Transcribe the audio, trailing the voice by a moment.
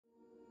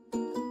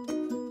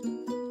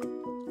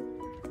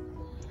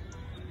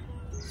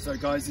So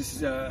guys,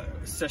 this is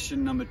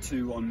session number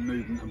 2 on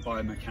movement and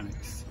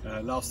biomechanics.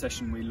 Last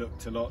session we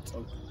looked a lot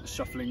at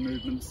shuffling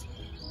movements,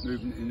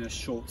 movement in a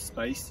short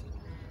space,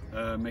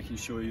 making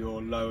sure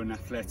you're low and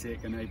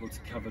athletic and able to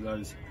cover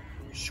those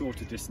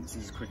shorter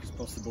distances as quick as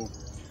possible.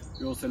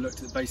 We also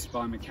looked at the basic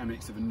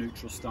biomechanics of a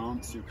neutral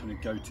stance, your kind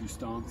of go-to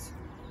stance.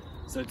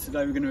 So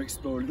today we're going to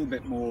explore a little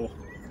bit more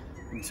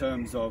in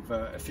terms of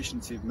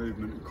efficiency of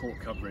movement and court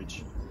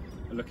coverage.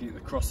 We're looking at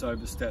the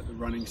crossover step, the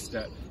running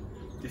step,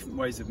 different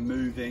ways of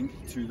moving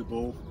to the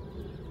ball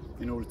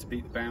in order to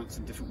beat the bounce,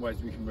 and different ways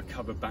we can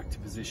recover back to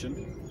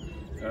position.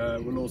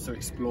 We'll also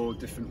explore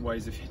different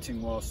ways of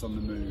hitting whilst on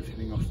the move,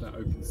 hitting off that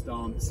open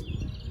stance,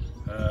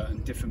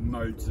 and different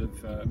modes of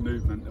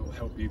movement that will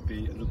help you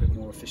be a little bit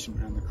more efficient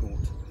around the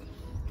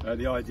court.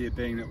 The idea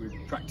being that we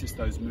practice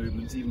those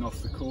movements even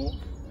off the court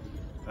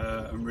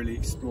and really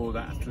explore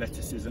that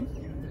athleticism,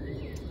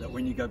 that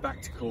when you go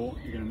back to court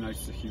you're going to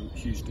notice a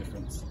huge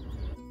difference.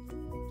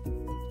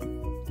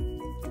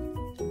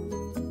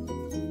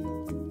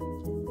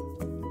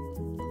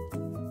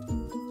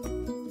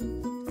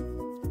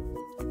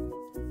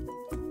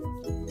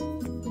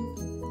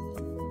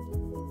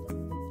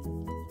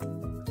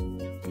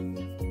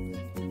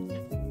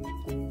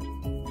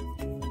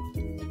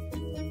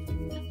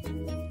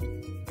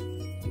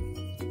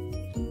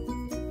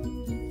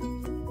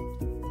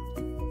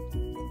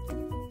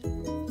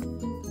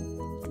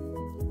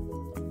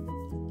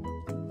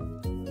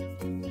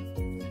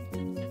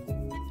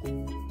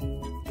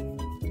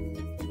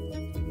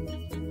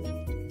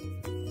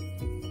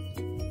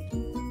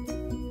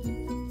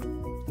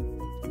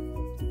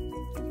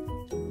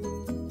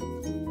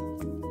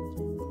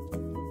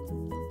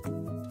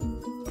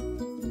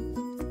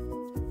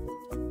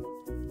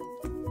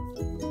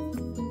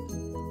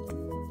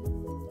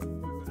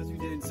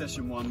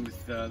 Session 1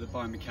 with the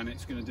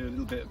biomechanics, we're going to do a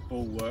little bit of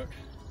ball work.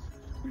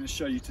 I'm going to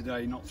show you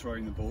today not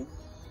throwing the ball,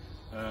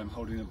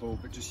 holding the ball,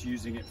 but just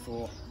using it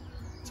for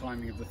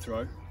timing of the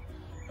throw.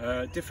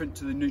 Different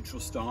to the neutral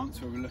stance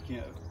where we're looking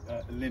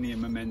at linear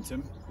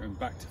momentum, going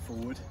back to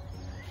forward.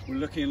 We're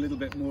looking a little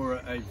bit more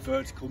at a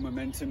vertical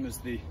momentum as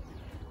the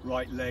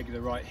right leg,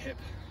 the right hip,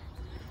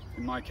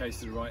 in my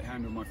case the right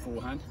hand or my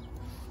forehand,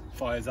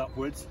 fires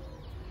upwards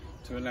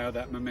to allow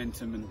that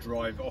momentum and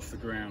drive off the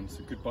ground.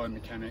 So good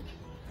biomechanic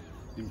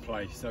in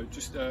play. So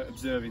just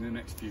observing the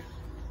next few.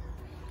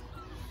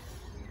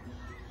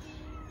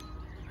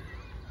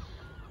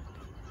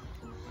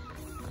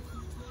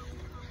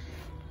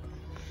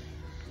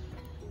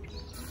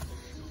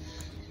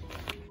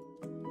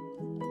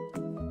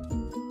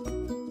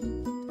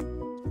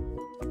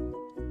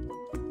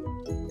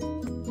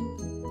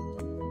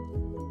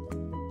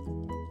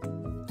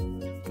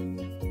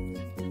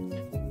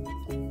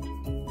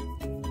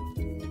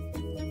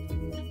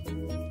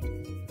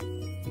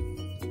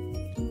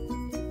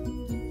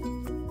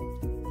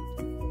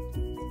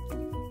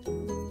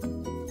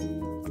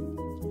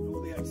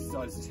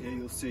 Here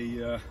you'll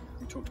see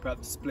we talked about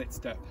the split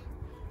step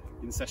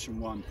in session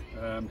 1,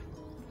 and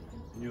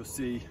you'll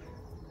see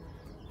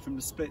from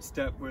the split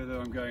step whether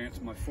I'm going out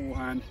to my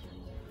forehand,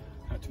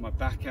 out to my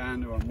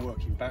backhand, or I'm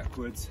working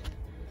backwards.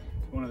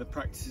 One of the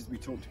practices we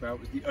talked about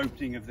was the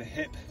opening of the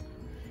hip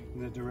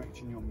in the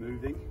direction you're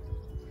moving.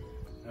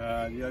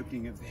 The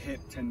opening of the hip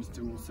tends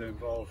to also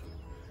involve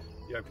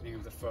the opening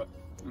of the foot,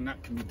 and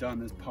that can be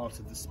done as part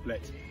of the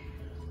split.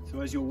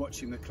 So as you're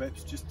watching the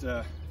clips, just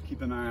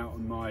keep an eye out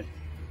on my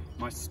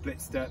split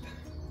step,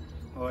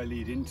 how I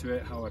lead into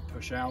it, how I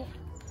push out,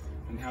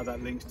 and how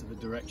that links to the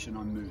direction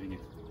I'm moving in.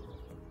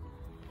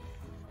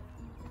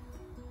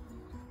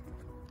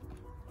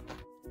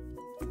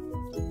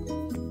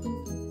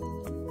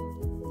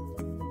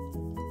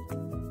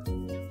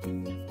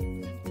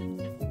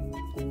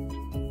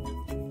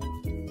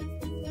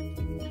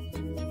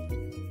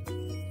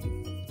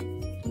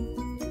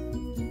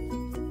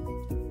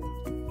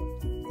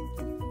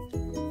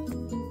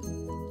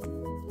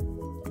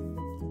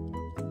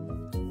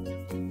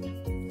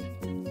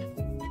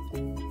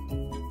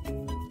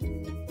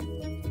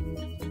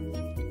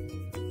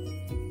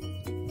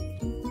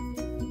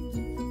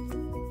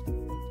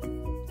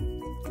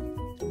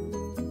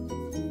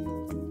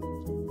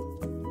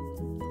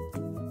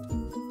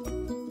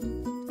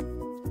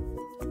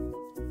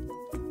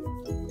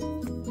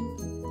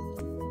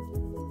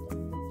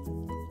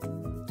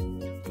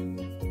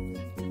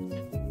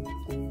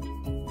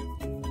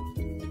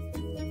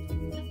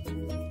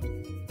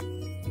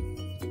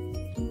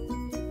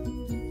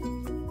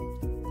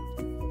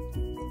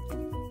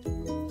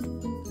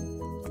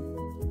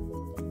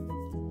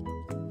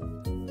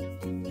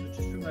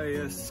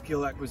 A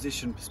skill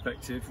acquisition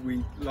perspective,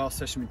 last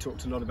session we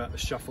talked a lot about the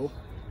shuffle.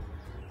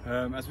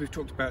 As we've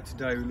talked about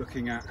today, we're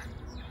looking at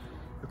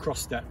the cross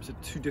steps, so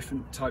 2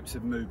 different types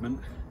of movement,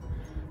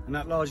 and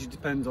that largely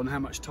depends on how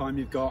much time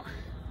you've got,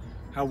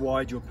 how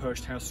wide you're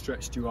pushed, how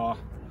stretched you are,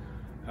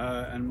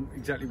 and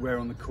exactly where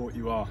on the court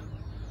you are.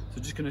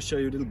 So just going to show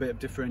you a little bit of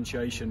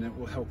differentiation that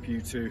will help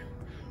you to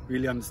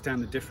really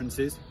understand the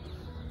differences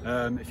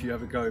if you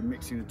have a go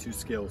mixing the 2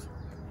 skills.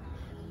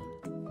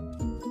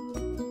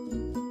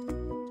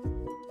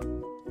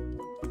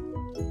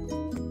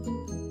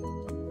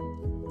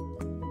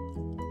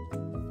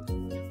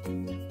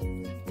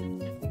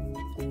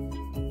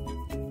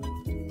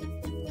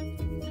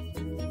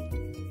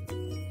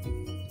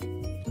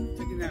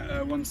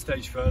 one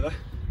stage further.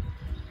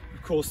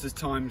 Of course, there's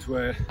times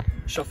where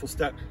shuffle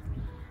step,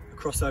 a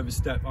crossover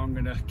step, I'm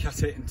going to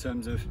cut it in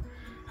terms of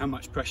how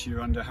much pressure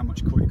you're under, how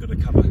much court you've got to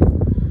cover.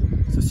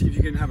 So see if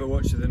you can have a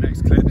watch of the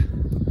next clip,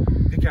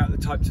 pick out the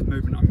types of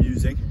movement I'm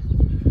using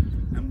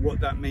and what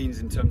that means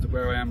in terms of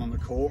where I am on the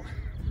court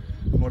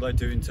and what I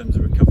do in terms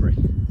of recovery.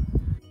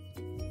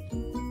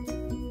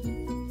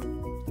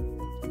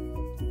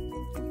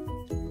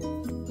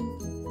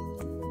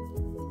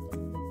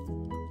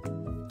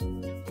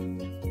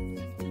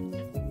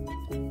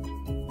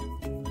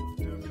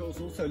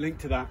 Also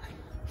linked to that,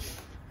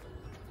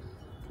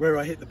 where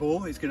I hit the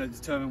ball is going to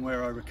determine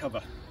where I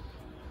recover.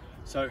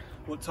 So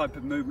what type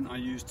of movement I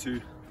use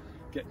to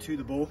get to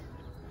the ball,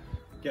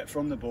 get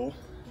from the ball,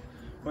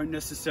 won't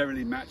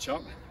necessarily match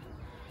up.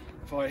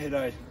 If I hit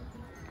a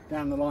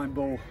down the line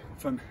ball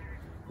from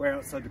way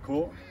outside the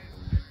court,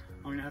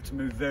 I'm going to have to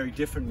move very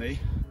differently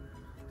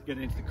to get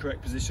into the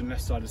correct position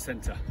left side of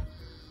centre.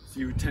 So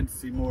you would tend to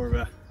see more of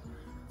a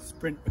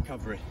sprint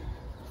recovery.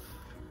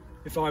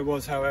 If I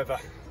was, however,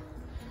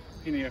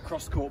 hitting a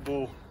cross-court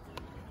ball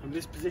from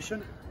this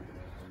position,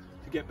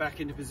 to get back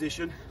into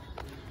position,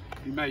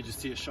 you may just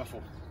see a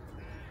shuffle.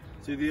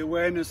 So the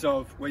awareness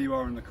of where you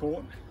are on the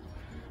court,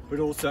 but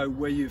also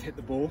where you've hit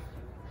the ball,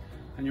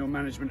 and your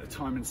management of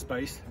time and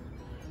space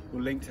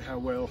will link to how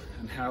well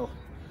and how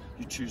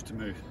you choose to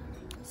move.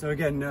 So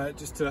again,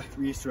 just to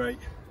reiterate,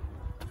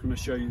 I'm going to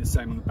show you the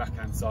same on the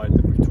backhand side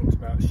that we've talked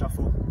about: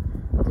 shuffle,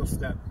 cross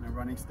step, and a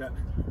running step.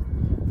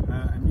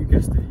 And you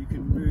guessed it, you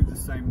can move the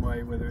same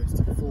way, whether it's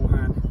to the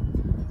forehand,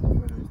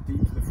 whether it's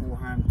deep to the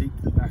forehand, deep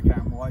to the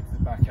backhand, wide to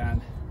the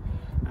backhand,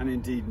 and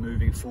indeed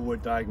moving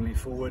forward, diagonally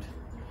forward.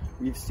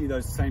 You see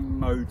those same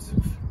modes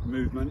of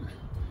movement,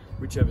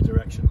 whichever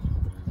direction.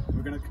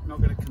 We're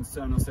not going to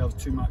concern ourselves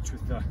too much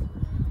with the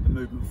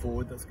movement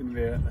forward. That's going to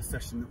be a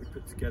session that we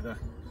put together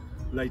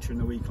later in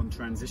the week on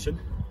transition.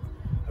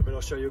 But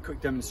I'll show you a quick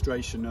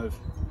demonstration of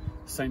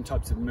the same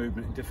types of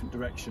movement in different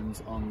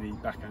directions on the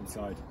backhand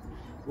side.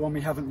 The one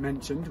we haven't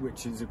mentioned,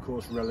 which is of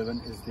course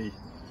relevant, is the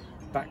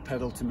back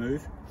pedal to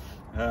move.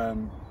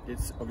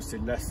 It's obviously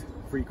less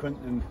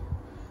frequent than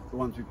the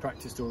ones we've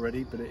practiced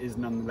already, but it is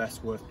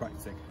nonetheless worth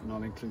practicing, and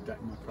I'll include that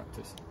in my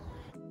practice.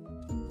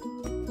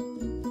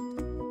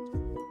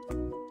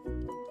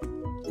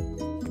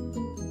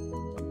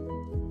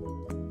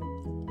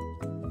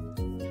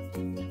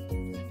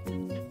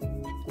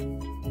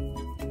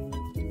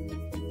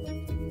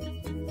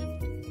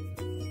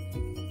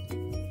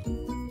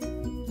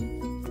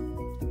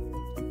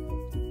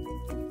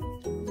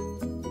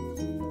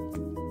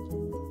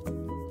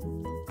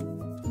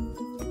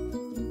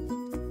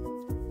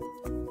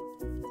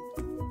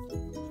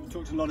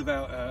 A lot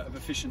about of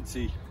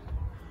efficiency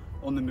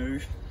on the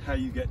move, how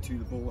you get to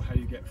the ball, how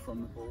you get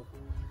from the ball.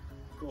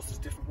 Of course, there's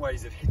different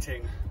ways of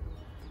hitting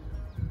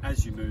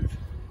as you move.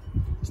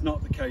 It's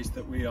not the case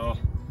that we are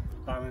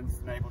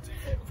balanced and able to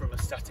hit from a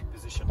static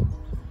position.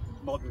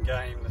 Modern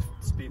game, the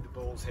speed the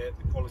ball's hit,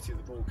 the quality of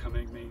the ball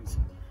coming means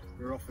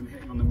we're often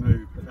hitting on the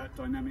move, but that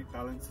dynamic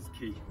balance is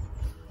key.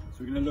 So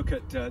we're going to look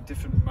at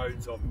different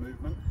modes of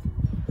movement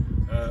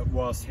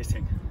whilst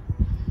hitting.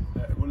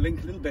 We'll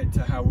link a little bit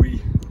to how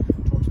we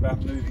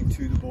about moving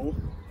to the ball,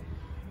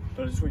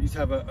 but I just want you to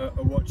have a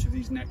watch of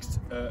these next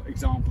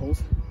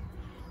examples,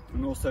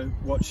 and also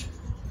watch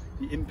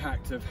the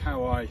impact of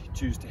how I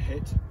choose to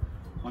hit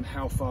on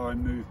how far I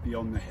move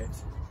beyond the hit.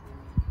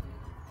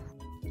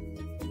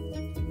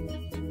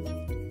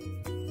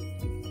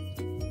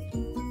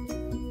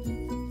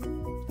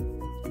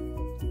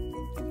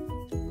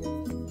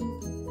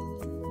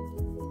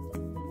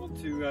 I want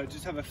to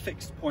just have a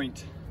fixed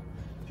point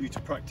for you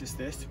to practice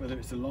this, whether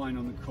it's a line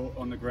on the court,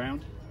 on the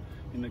ground,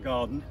 in the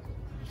garden,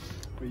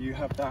 where you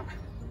have that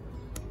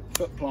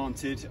foot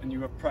planted and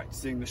you are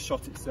practicing the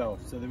shot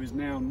itself. So there is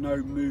now no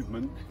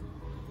movement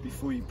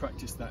before you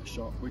practice that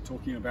shot. We're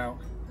talking about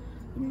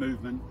the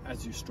movement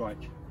as you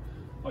strike.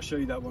 I'll show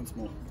you that once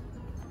more.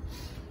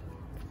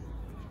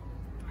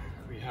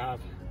 We have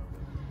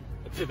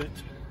a pivot,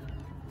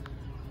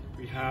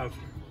 we have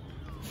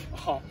a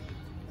hop,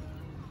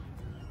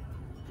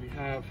 we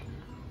have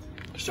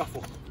a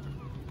shuffle,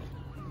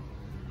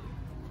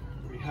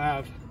 we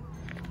have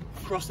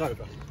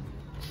crossover,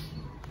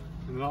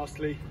 and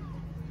lastly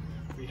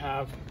we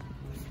have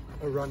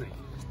a running.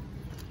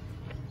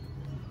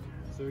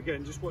 So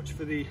again, just watch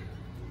for the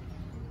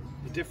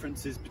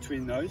differences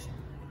between those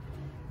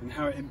and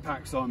how it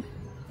impacts on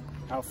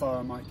how far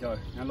I might go.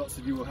 Now, lots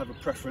of you will have a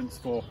preference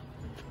for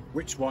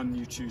which one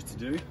you choose to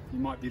do. You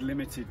might be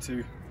limited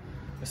to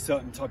a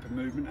certain type of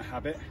movement, a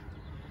habit,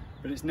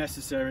 but it's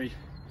necessary,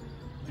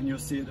 and you'll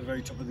see at the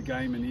very top of the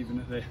game and even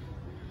at the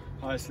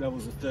highest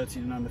levels of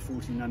 13 and under,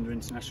 14 and under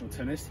international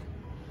tennis,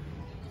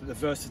 that the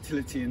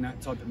versatility in that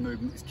type of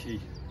movement is key.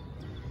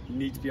 You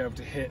need to be able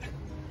to hit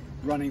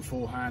running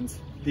forehands,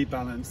 be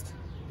balanced,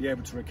 be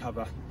able to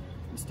recover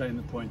and stay in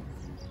the point.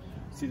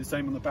 See the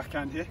same on the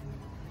backhand here,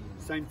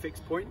 same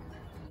fixed point.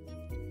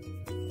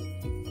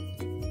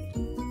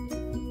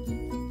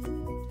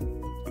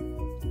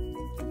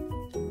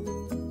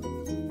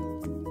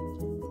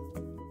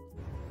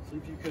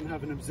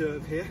 have an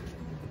observe here.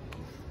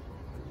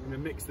 I'm going to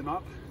mix them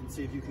up and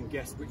see if you can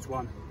guess which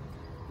one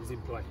is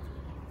in play.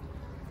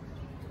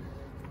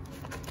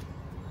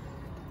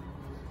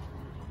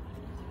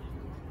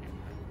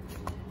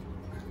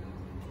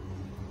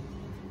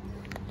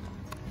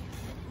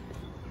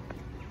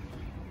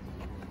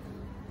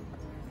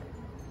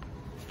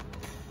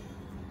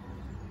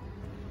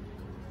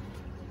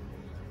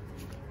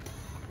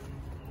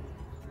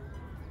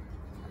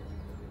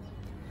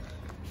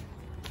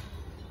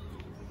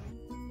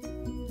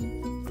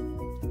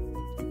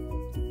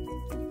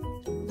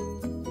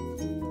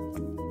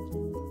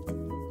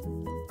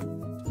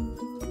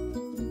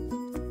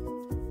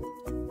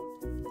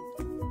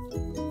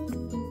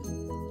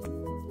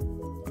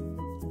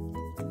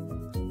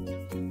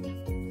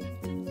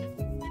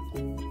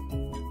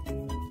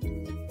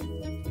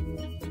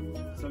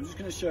 I'm just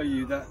going to show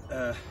you that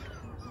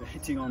the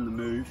hitting on the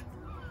move,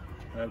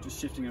 just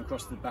shifting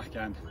across the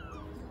backhand.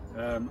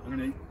 I'm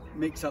going to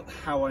mix up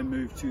how I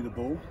move to the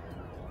ball,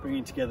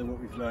 bringing together what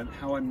we've learned,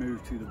 how I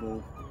move to the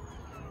ball,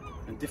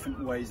 and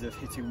different ways of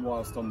hitting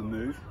whilst on the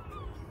move,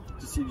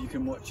 to see if you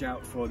can watch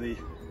out for the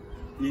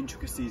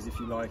intricacies, if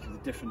you like, of the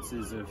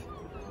differences of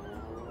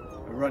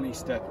a running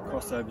step, a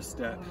crossover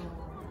step,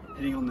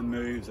 hitting on the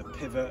moves, a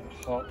pivot,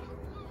 hop.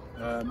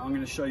 I'm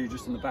going to show you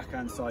just on the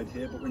backhand side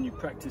here, but when you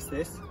practice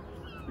this,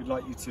 we'd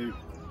like you to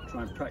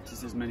try and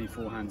practice as many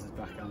forehands as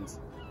backhands,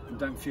 and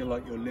don't feel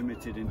like you're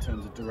limited in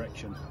terms of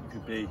direction. You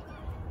could be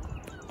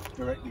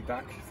directly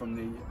back from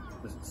the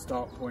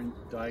start point,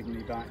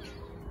 diagonally back,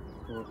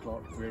 4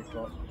 o'clock, 3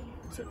 o'clock,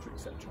 etc,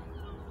 etc.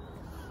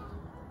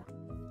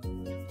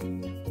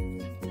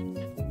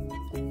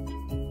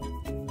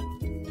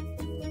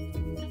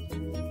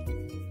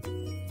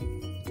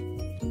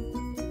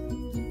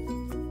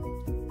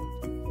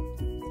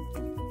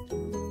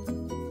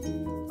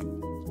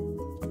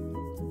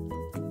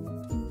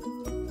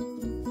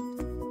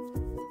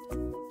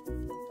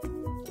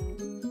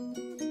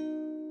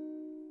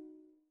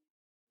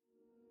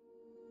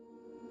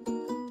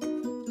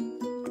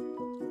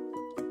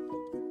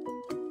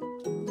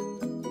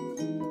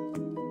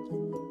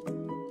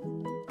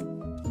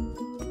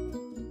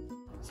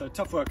 So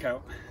tough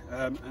workout,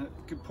 and a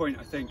good point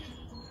I think,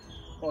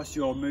 whilst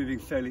you're moving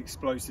fairly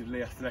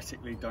explosively,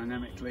 athletically,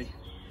 dynamically,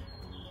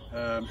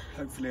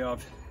 hopefully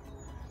I've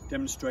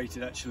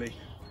demonstrated actually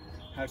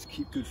how to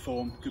keep good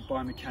form, good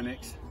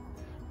biomechanics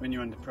when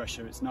you're under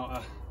pressure. It's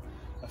not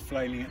a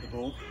flailing at the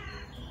ball.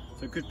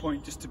 So a good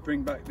point just to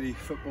bring back the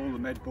football, the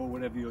med ball,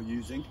 whatever you're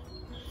using,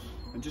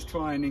 and just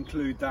try and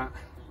include that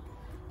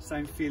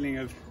same feeling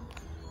of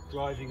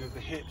driving of the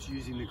hips,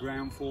 using the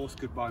ground force,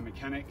 good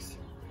biomechanics.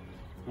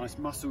 Nice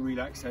muscle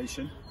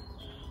relaxation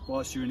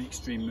whilst you're in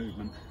extreme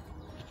movement.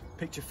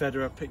 Picture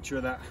Federer, picture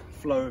of that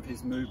flow of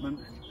his movement.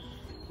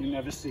 You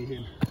never see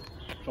him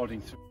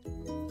plodding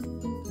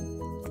through.